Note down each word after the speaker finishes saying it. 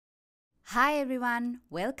Hi everyone,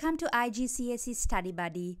 welcome to IGCSE Study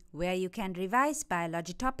Buddy, where you can revise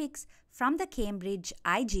biology topics from the Cambridge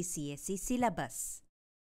IGCSE syllabus.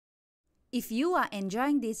 If you are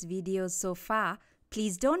enjoying these videos so far,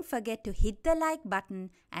 please don't forget to hit the like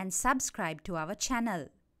button and subscribe to our channel.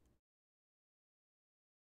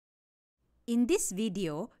 In this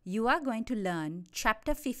video, you are going to learn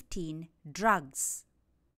Chapter 15, Drugs.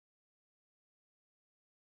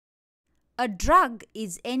 A drug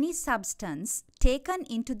is any substance taken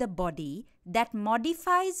into the body that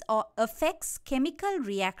modifies or affects chemical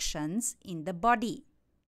reactions in the body.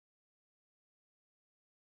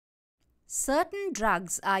 Certain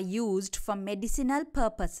drugs are used for medicinal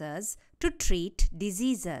purposes to treat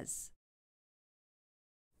diseases.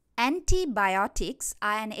 Antibiotics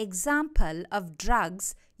are an example of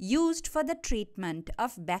drugs used for the treatment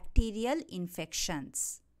of bacterial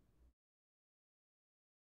infections.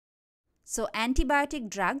 So, antibiotic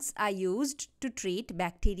drugs are used to treat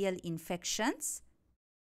bacterial infections.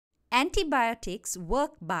 Antibiotics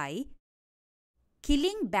work by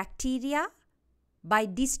killing bacteria, by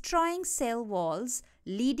destroying cell walls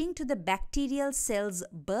leading to the bacterial cells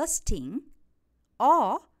bursting,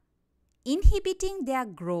 or inhibiting their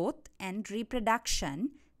growth and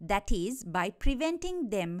reproduction, that is, by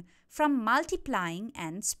preventing them from multiplying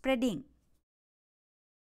and spreading.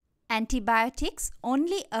 Antibiotics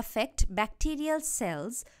only affect bacterial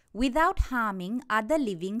cells without harming other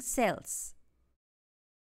living cells.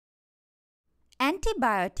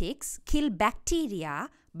 Antibiotics kill bacteria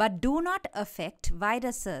but do not affect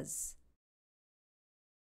viruses.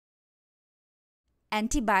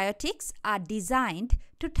 Antibiotics are designed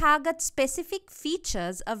to target specific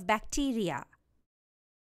features of bacteria.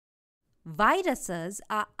 Viruses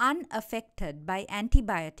are unaffected by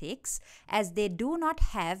antibiotics as they do not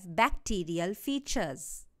have bacterial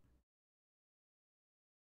features.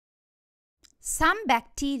 Some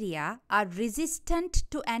bacteria are resistant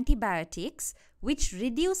to antibiotics, which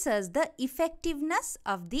reduces the effectiveness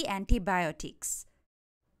of the antibiotics.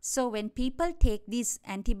 So when people take these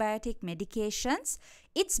antibiotic medications,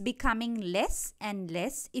 it's becoming less and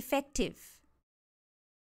less effective.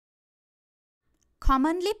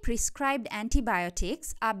 Commonly prescribed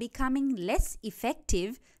antibiotics are becoming less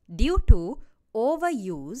effective due to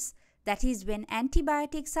overuse, that is, when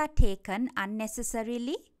antibiotics are taken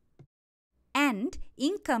unnecessarily, and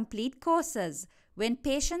incomplete courses, when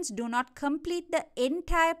patients do not complete the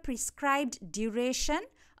entire prescribed duration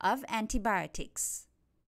of antibiotics.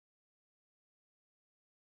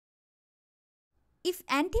 If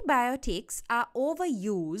antibiotics are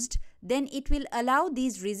overused, then it will allow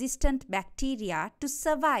these resistant bacteria to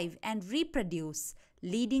survive and reproduce,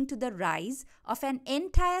 leading to the rise of an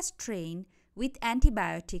entire strain with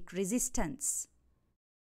antibiotic resistance.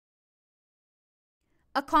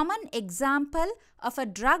 A common example of a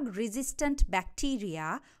drug-resistant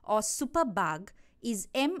bacteria or superbug is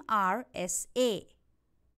MRSA.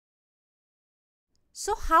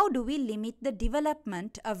 So, how do we limit the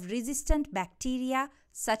development of resistant bacteria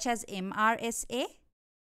such as MRSA?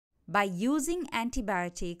 By using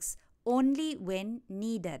antibiotics only when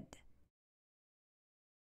needed.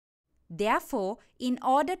 Therefore, in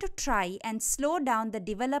order to try and slow down the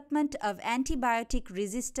development of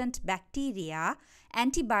antibiotic-resistant bacteria,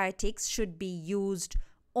 antibiotics should be used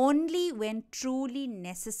only when truly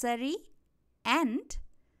necessary, and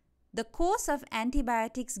the course of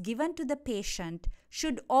antibiotics given to the patient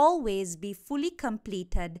should always be fully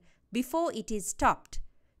completed before it is stopped,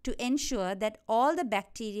 to ensure that all the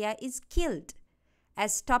bacteria is killed,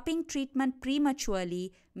 as stopping treatment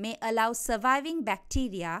prematurely may allow surviving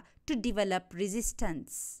bacteria to develop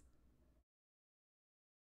resistance.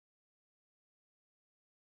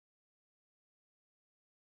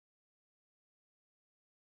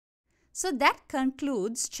 So that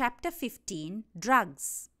concludes Chapter 15,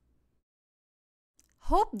 Drugs.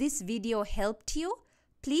 Hope this video helped you.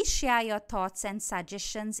 Please share your thoughts and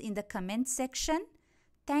suggestions in the comments section.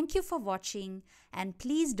 Thank you for watching, and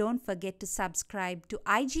please don't forget to subscribe to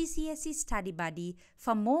IGCSE Study Buddy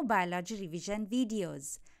for more biology revision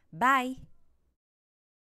videos. Bye.